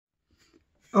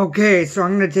Okay, so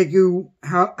I'm going to take you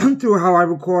through how I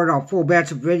record a full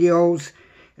batch of videos.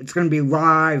 It's going to be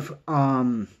live.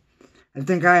 I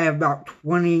think I have about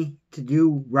 20 to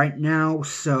do right now,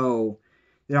 so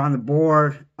they're on the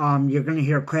board. You're going to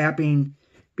hear clapping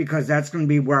because that's going to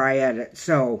be where I edit.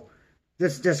 So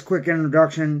this is just a quick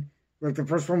introduction. Like the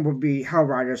first one would be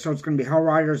Hellriders. So it's going to be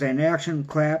Hellriders and action,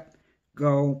 clap,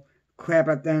 go, clap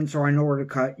at the end so I know where to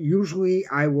cut. Usually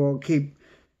I will keep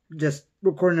just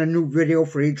recording a new video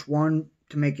for each one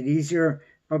to make it easier,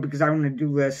 but because I want to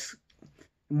do this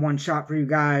in one shot for you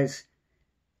guys,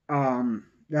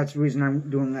 that's the reason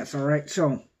I'm doing this. All right,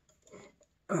 so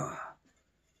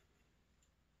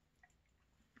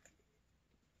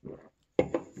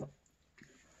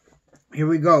here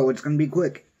we go. It's gonna be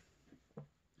quick.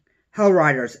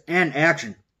 Hellriders and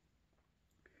action.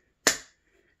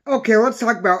 Okay, let's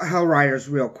talk about Hellriders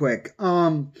real quick.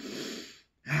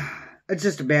 It's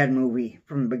just a bad movie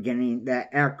from the beginning.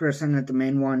 That actress in it, the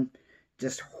main one,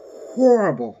 just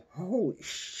horrible. Holy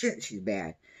shit, she's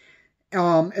bad.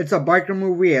 It's a biker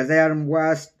movie. As Adam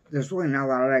West, there's really not a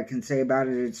lot I can say about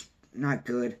it. It's not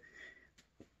good.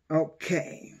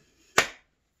 Okay.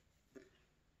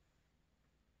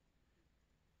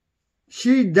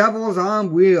 She Devils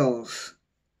on Wheels.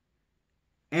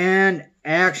 And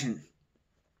action.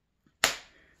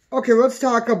 Okay, let's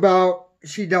talk about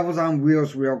She Devils on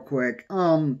Wheels real quick.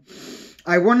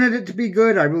 I wanted it to be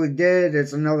good. I really did.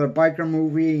 It's another biker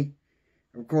movie.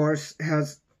 Of course,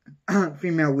 has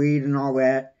female lead and all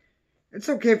that. It's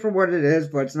okay for what it is,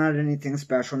 but it's not anything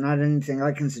special. Not anything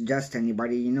I can suggest to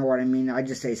anybody. You know what I mean? I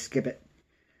just say skip it.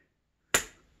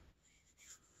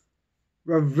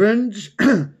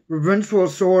 Revengeful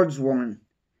Swordswoman.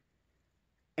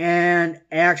 And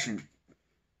action.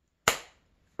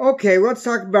 Okay, let's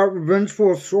talk about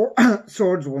Revengeful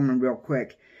Swordswoman real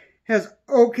quick. Has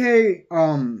okay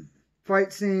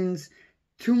fight scenes,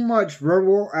 too much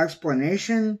verbal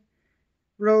explanation.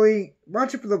 Really,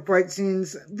 watch it for the fight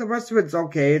scenes. The rest of it's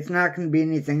okay. It's not going to be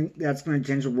anything that's going to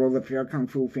change the world if you're a Kung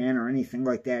Fu fan or anything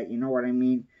like that. You know what I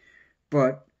mean?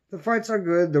 But the fights are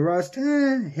good. The rest, hit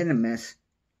and miss.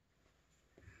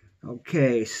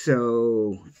 Okay,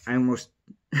 so I almost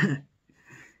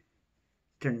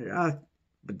turned it off.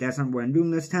 But that's not what I'm doing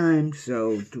this time.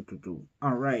 So,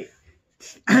 alright.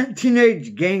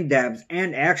 Teenage Gang Devs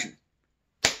and action.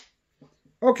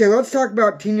 Okay, let's talk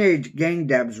about Teenage Gang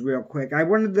Devs real quick. I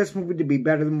wanted this movie to be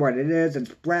better than what it is. It's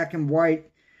black and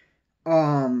white.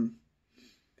 It's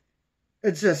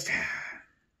just...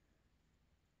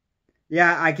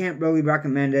 Yeah, I can't really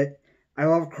recommend it. I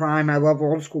love crime. I love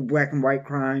old school black and white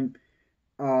crime.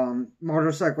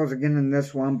 Motorcycles again in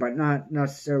this one, but not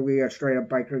necessarily a straight up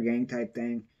biker gang type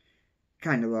thing.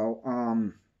 Kind of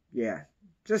low. Yeah,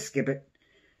 just skip it.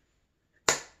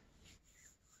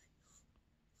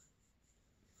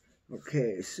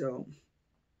 Okay, so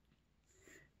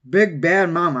Big Bad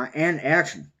Mama and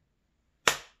action.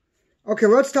 Okay,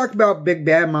 let's talk about Big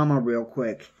Bad Mama real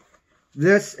quick.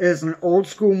 This is an old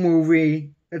school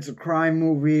movie. It's a crime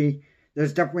movie.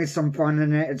 There's definitely some fun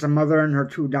in it. It's a mother and her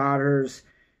two daughters.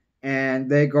 And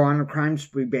they go on a crime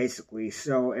spree, basically.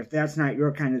 So if that's not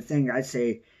your kind of thing, I'd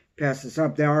say pass this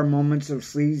up. There are moments of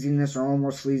sleaziness, or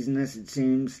almost sleaziness, it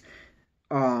seems.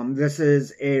 This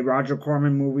is a Roger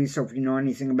Corman movie, so if you know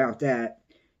anything about that,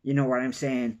 you know what I'm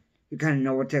saying. You kind of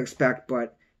know what to expect,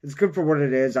 but it's good for what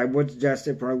it is. I would suggest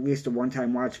it for at least a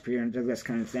one-time watch if you're into this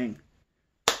kind of thing.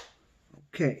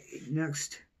 Okay,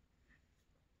 next.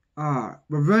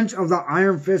 Revenge of the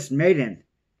Iron Fist Maiden.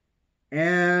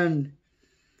 And...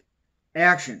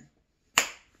 action.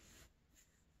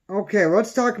 Okay,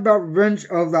 let's talk about Revenge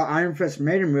of the Iron Fist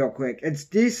Maiden real quick. It's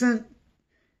decent,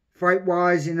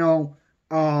 fight-wise, you know.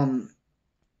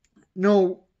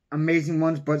 No amazing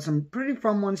ones, but some pretty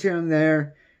fun ones here and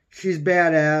there. She's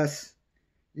badass,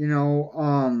 you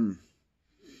know.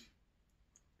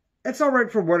 It's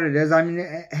alright for what it is. I mean,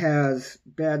 it has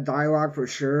bad dialogue for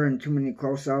sure and too many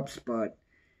close-ups, but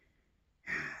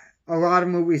a lot of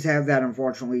movies have that,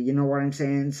 unfortunately. You know what I'm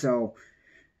saying? So,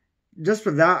 just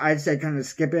for that, I'd say kind of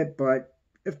skip it. But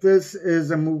if this is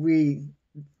a movie,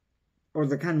 or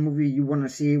the kind of movie you want to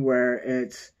see where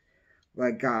it's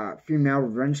like female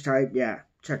revenge type, yeah,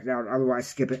 check it out. Otherwise,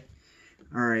 skip it.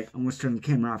 Alright, almost turned the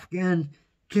camera off again.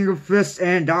 King of Fists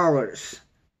and Dollars.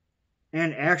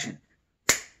 And action.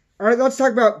 Alright, let's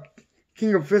talk about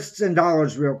King of Fists and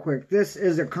Dollars real quick. This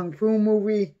is a Kung Fu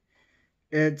movie.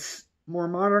 It's more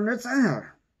modern. It's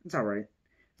alright.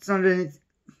 It's not anything.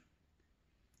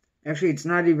 Actually, it's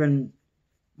not even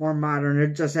more modern.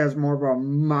 It just has more of a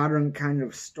modern kind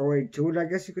of story to it, I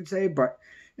guess you could say. But,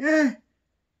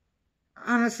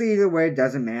 honestly, either way, it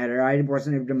doesn't matter. I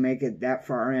wasn't able to make it that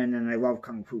far in, and I love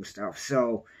Kung Fu stuff.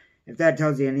 So, if that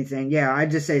tells you anything, yeah, I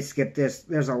just say skip this.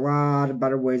 There's a lot of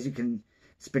better ways you can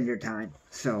spend your time.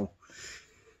 So,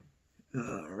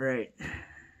 alright.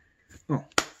 Oh.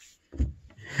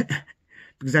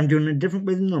 Because I'm doing it a different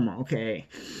way than normal. Okay.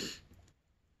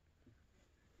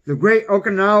 The Great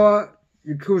Okinawa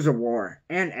Yakuza War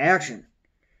and action.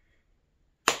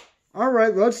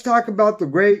 Alright, let's talk about the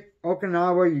Great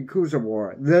Okinawa Yakuza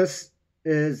War. This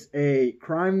is a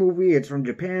crime movie. It's from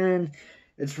Japan.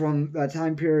 It's from a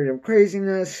time period of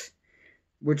craziness,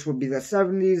 which would be the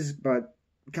 70s, but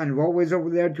kind of always over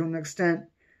there to an extent.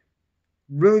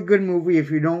 Really good movie. If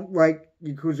you don't like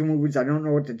Yakuza movies, I don't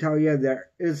know what to tell you. There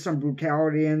is some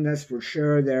brutality in this for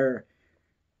sure. There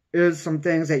is some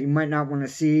things that you might not want to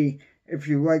see. If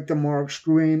you like the more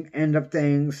extreme end of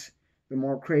things, the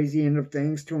more crazy end of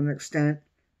things to an extent,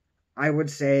 I would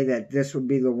say that this would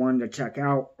be the one to check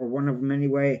out, or one of them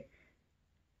anyway.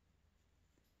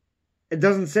 It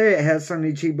doesn't say it has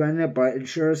Sonny Chiba in it, but it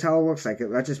sure as hell looks like it.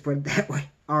 Let's just put it that way.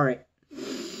 Alright.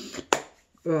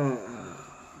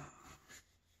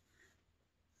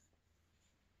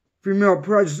 Female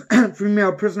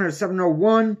Prisoner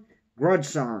 701, Grudge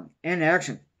Song, and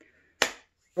action.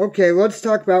 Okay, let's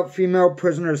talk about Female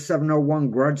Prisoner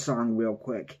 701, Grudge Song real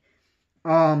quick.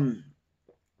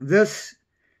 This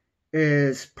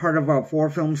is part of a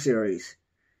 4-film series.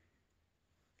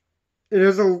 It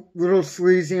is a little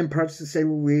sleazy in parts, to say the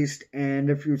least, and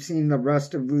if you've seen the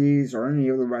rest of these, or any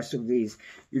of the rest of these,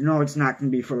 you know it's not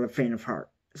going to be for the faint of heart.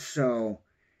 So,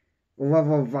 the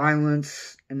level of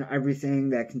violence and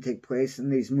everything that can take place in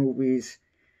these movies,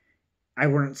 I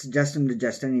wouldn't suggest them to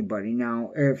just anybody.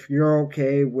 Now, if you're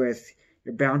okay with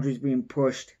your boundaries being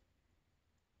pushed,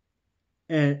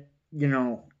 and, you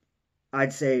know,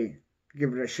 I'd say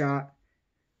give it a shot.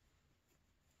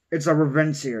 It's a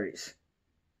revenge series.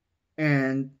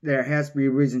 And there has to be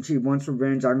a reason she wants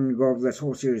revenge. I'm going to go over this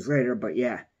whole series later, but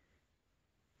yeah.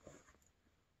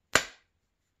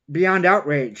 Beyond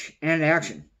Outrage and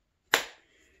action.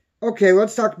 Okay,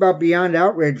 let's talk about Beyond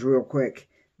Outrage real quick.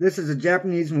 This is a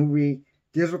Japanese movie,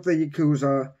 deals with the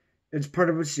Yakuza. It's part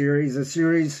of a series. A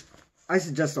series, I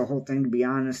suggest the whole thing, to be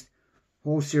honest.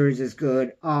 Whole series is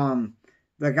good. The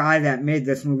guy that made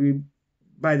this movie,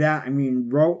 by that I mean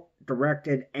wrote,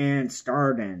 directed, and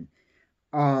starred in,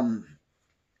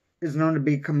 is known to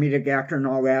be a comedic actor and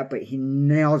all that, but he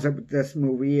nails it with this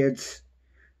movie. It's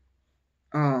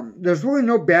there's really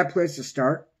no bad place to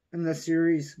start in this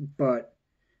series, but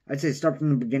I'd say start from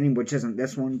the beginning, which isn't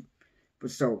this one. But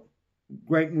still,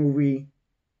 great movie,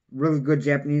 really good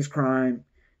Japanese crime,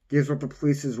 deals with the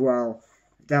police as well.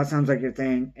 If that sounds like your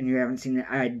thing and you haven't seen it,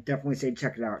 I'd definitely say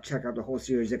check it out. Check out the whole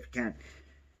series if you can.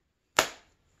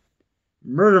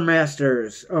 Murder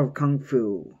Masters of Kung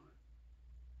Fu.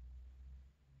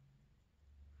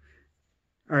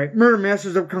 Alright, Murder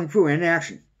Masters of Kung Fu in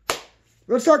action.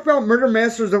 Let's talk about Murder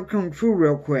Masters of Kung Fu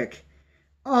real quick.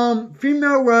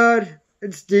 Female led,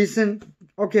 it's decent.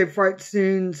 Okay, fight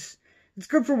scenes. It's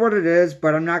good for what it is,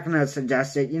 but I'm not going to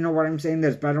suggest it. You know what I'm saying?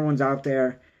 There's better ones out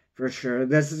there, for sure.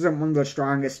 This isn't one of the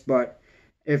strongest, but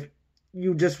if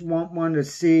you just want one to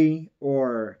see,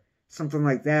 or something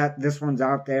like that, this one's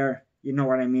out there. You know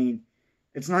what I mean?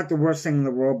 It's not the worst thing in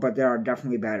the world, but there are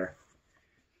definitely better.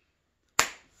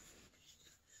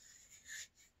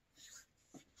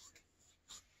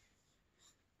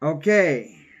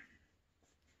 Okay.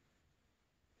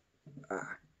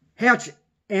 Hatchet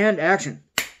and action.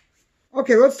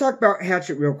 Okay, let's talk about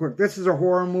Hatchet real quick. This is a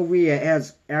horror movie. It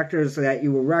has actors that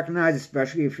you will recognize,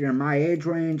 especially if you're in my age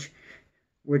range,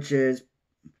 which is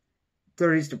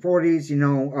 30s to 40s, you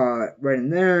know, right in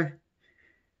there.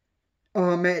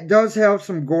 It does have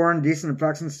some gore and decent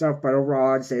effects and stuff, but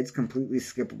overall I'd say it's completely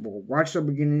skippable. Watch the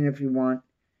beginning if you want,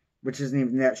 which isn't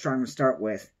even that strong to start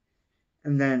with,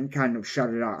 and then kind of shut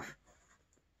it off.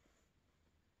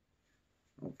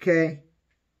 Okay.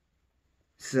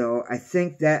 So I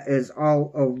think that is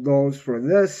all of those for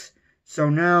this.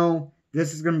 So now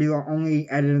this is going to be the only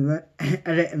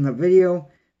edit in the video,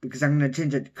 because I'm going to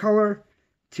change it to color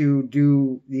to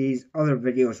do these other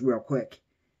videos real quick.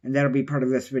 And that'll be part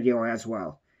of this video as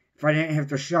well. If I didn't have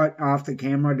to shut off the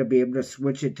camera to be able to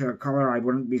switch it to a color, I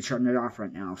wouldn't be shutting it off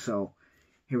right now. So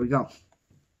here we go.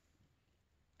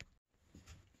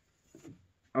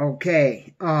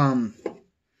 Okay.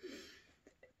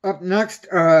 Up next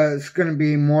is going to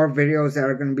be more videos that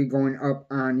are going to be going up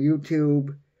on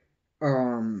YouTube.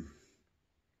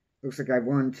 Looks like I have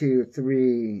 1, 2,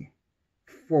 3,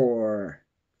 4,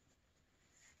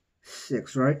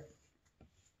 6, right?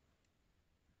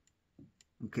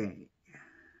 Okay.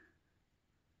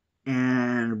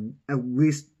 and at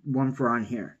least one for on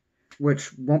here,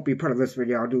 which won't be part of this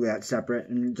video. I'll do that separate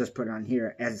and just put it on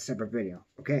here as a separate video,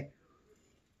 okay?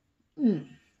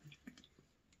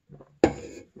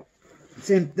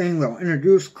 Same thing though.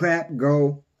 Introduce, clap,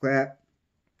 go, clap.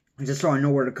 Just so I know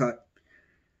where to cut.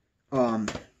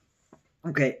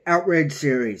 Okay, Outrage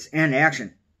series and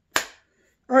action.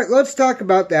 Alright, let's talk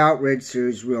about the Outrage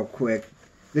series real quick.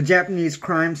 The Japanese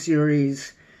crime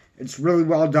series. It's really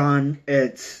well done.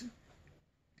 It's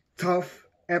tough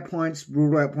at points,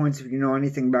 brutal at points. If you know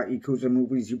anything about Yakuza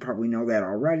movies, you probably know that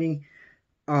already.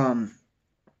 The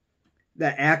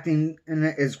acting in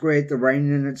it is great. The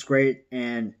writing in it's great.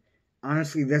 And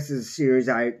honestly, this is a series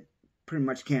I pretty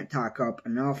much can't talk up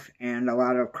enough. And a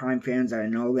lot of crime fans that I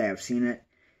know that have seen it,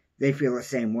 they feel the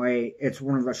same way. It's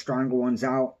one of the stronger ones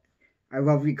out. I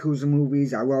love Yakuza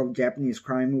movies. I love Japanese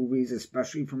crime movies,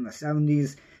 especially from the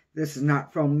 70s. This is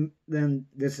not from them.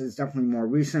 This is definitely more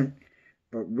recent,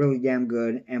 but really damn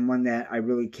good, and one that I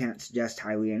really can't suggest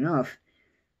highly enough.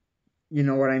 You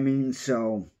know what I mean?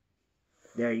 So,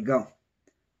 there you go.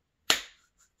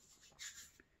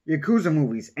 Yakuza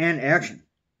movies and action.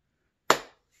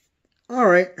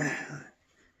 Alright.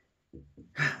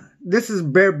 This is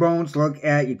bare bones look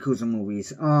at Yakuza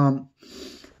movies.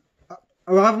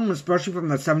 A lot of them, especially from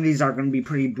the 70s, are going to be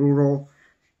pretty brutal.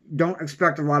 Don't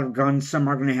expect a lot of guns. Some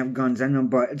are going to have guns in them,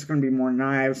 but it's going to be more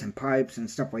knives and pipes and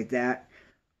stuff like that.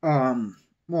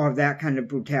 More of that kind of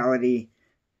brutality.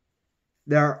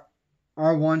 There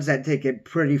are ones that take it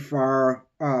pretty far.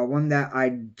 One that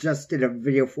I just did a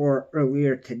video for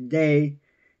earlier today.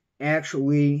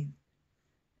 Actually,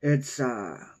 it's,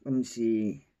 let me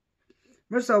see.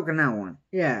 Where's the Okinawa one?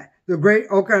 Yeah, the Great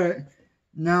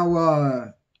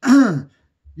Okinawa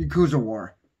Yakuza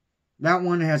War. That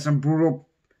one has some brutal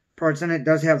parts in it.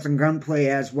 Does have some gunplay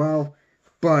as well.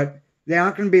 But they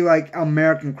aren't going to be like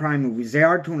American crime movies. They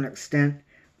are to an extent.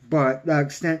 But the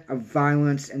extent of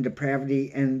violence and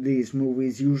depravity in these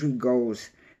movies usually goes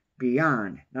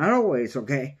beyond. Not always,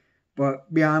 okay?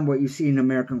 But beyond what you see in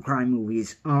American crime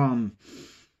movies.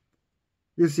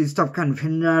 You see stuff kind of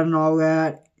hinted at and all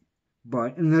that.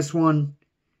 But in this one,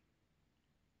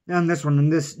 in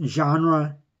this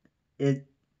genre, it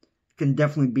can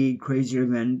definitely be crazier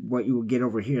than what you would get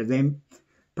over here. They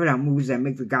put out movies that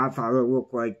make The Godfather look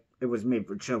like it was made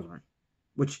for children.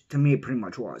 Which, to me, it pretty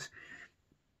much was.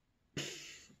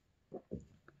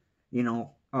 You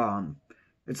know,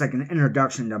 it's like an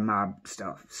introduction to mob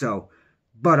stuff. So,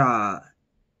 but,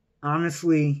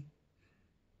 honestly,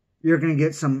 you're going to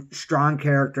get some strong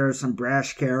characters, some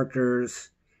brash characters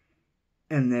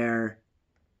in there.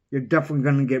 You're definitely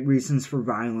going to get reasons for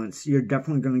violence. You're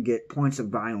definitely going to get points of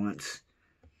violence.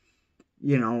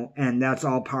 You know, and that's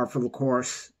all par for the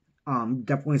course.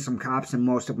 Definitely some cops in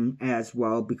most of them as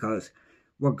well, because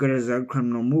what good is a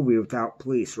criminal movie without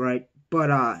police, right?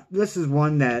 But this is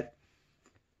one that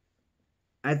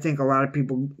I think a lot of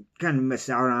people kind of miss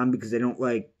out on because they don't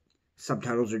like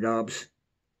subtitles or dubs.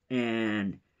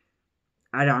 And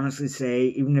I'd honestly say,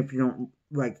 even if you don't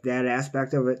like that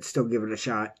aspect of it, still give it a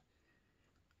shot.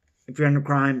 If you're into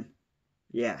crime,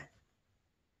 yeah.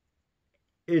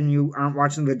 And you aren't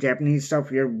watching the Japanese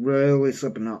stuff, you're really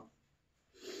slipping up.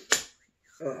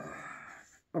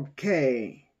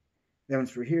 Okay. That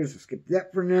one's for here, so skip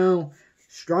that for now.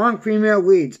 Strong female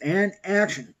leads and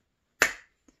action.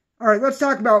 Alright, let's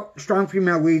talk about strong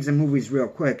female leads in movies real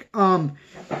quick.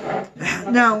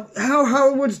 Now, how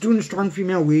Hollywood's doing strong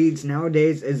female leads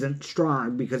nowadays isn't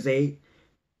strong because they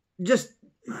just,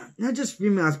 not just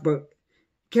females, but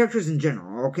characters in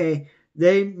general, okay?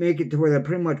 They make it to where they're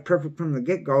pretty much perfect from the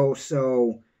get-go,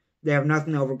 so they have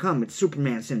nothing to overcome. It's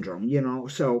Superman syndrome, you know?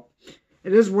 So,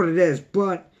 it is what it is,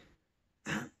 but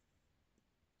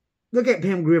look at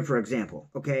Pam Grier, for example,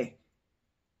 okay?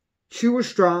 She was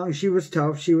strong, she was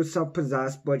tough, she was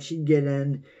self-possessed, but she'd get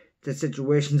into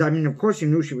situations. I mean, of course you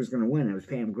knew she was going to win. It was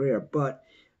Pam Grier, but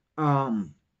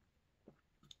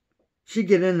she'd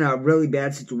get into really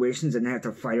bad situations and have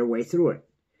to fight her way through it.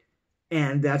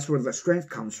 And that's where the strength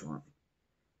comes from.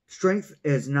 Strength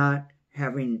is not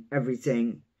having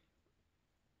everything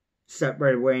set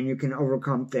right away and you can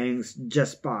overcome things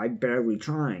just by barely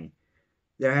trying.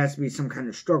 There has to be some kind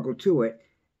of struggle to it.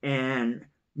 And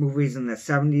movies in the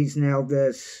 70s nailed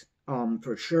this,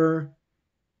 for sure.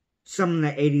 Some in the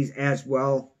 80s as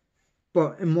well.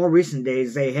 But in more recent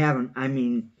days, they haven't. I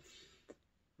mean,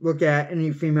 look at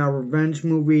any female revenge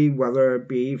movie, whether it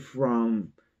be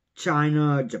from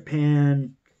China,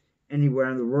 Japan,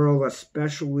 anywhere in the world,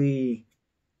 especially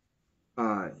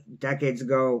decades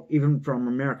ago, even from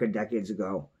America decades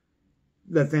ago.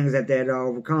 The things that they had to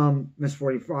overcome, Miss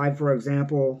 45, for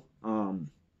example,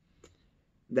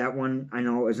 That one I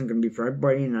know isn't going to be for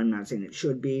everybody, and I'm not saying it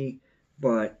should be,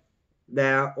 but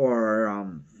that or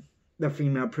the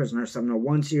Female Prisoner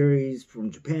 701 series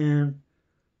from Japan,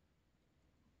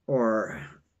 or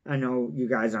I know you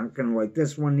guys aren't going to like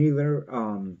this one either.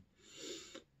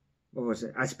 What was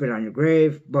it? I Spit on Your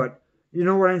Grave, but you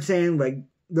know what I'm saying? Like,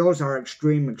 those are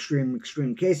extreme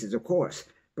cases, of course,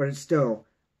 but it's still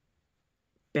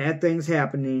bad things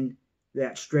happening,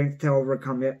 that strength to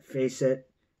overcome it, face it.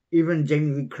 Even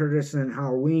Jamie Lee Curtis in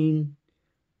Halloween,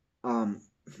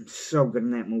 so good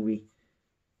in that movie.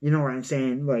 You know what I'm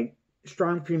saying? Like,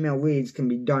 strong female leads can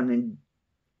be done in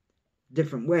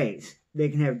different ways. They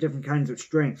can have different kinds of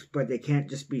strengths, but they can't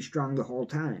just be strong the whole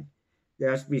time. There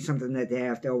has to be something that they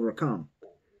have to overcome.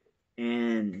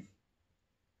 And,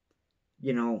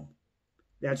 you know,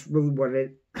 that's really what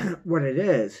it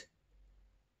is.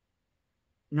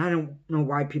 And I don't know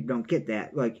why people don't get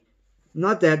that. Like,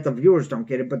 not that the viewers don't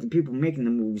get it, but the people making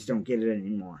the movies don't get it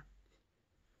anymore.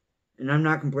 And I'm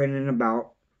not complaining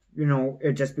about, you know,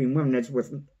 it just being women. It's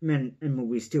with men in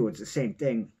movies too. It's the same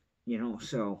thing, you know,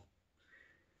 so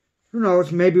who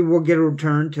knows? Maybe we'll get a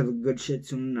return to the good shit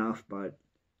soon enough, but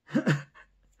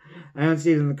I don't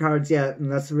see it in the cards yet,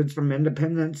 unless it's from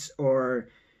Independence or,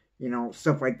 you know,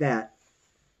 stuff like that.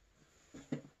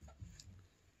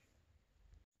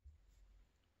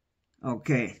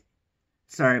 Okay.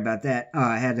 Sorry about that.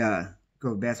 I had to go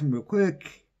to the bathroom real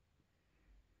quick.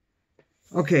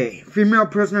 Okay. Female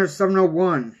Prisoner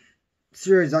 701.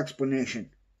 Series explanation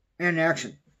and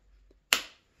action.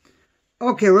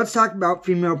 Okay, let's talk about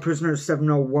Female Prisoner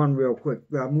 701 real quick.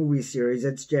 The movie series,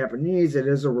 it's Japanese, it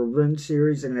is a revenge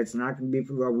series, and it's not going to be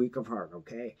for the weak of heart,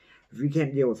 okay? If you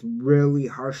can't deal with really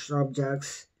harsh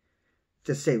subjects,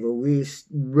 to say the least,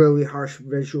 really harsh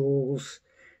visuals,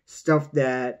 stuff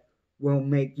that will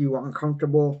make you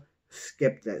uncomfortable,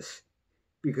 skip this.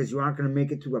 Because you aren't going to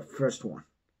make it to the first one,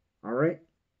 alright?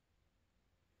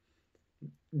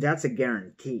 That's a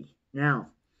guarantee. Now,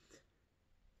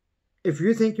 if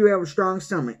you think you have a strong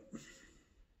stomach,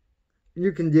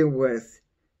 you can deal with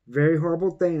very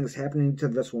horrible things happening to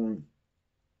this woman.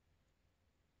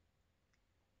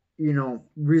 You know,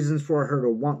 reasons for her to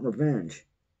want revenge.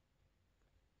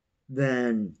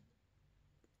 Then,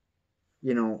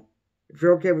 you know, if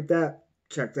you're okay with that,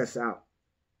 check this out.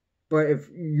 But if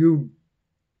you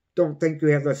don't think you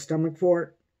have the stomach for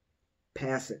it,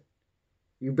 pass it.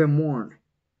 You've been warned.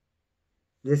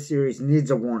 This series needs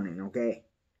a warning, okay?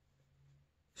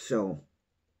 So,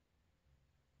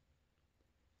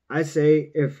 I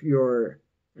say if you're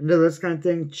into this kind of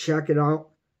thing, check it out.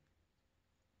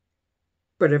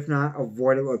 But if not,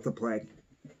 avoid it like the plague.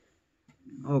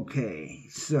 Okay,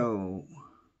 so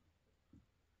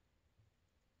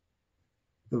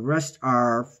the rest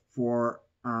are for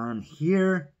on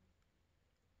here.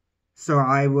 So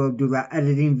I will do that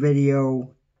editing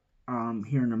video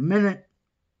here in a minute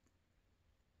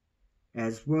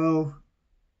as well.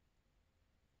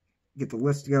 Get the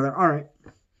list together. All right.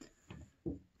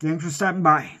 Thanks for stopping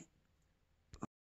by.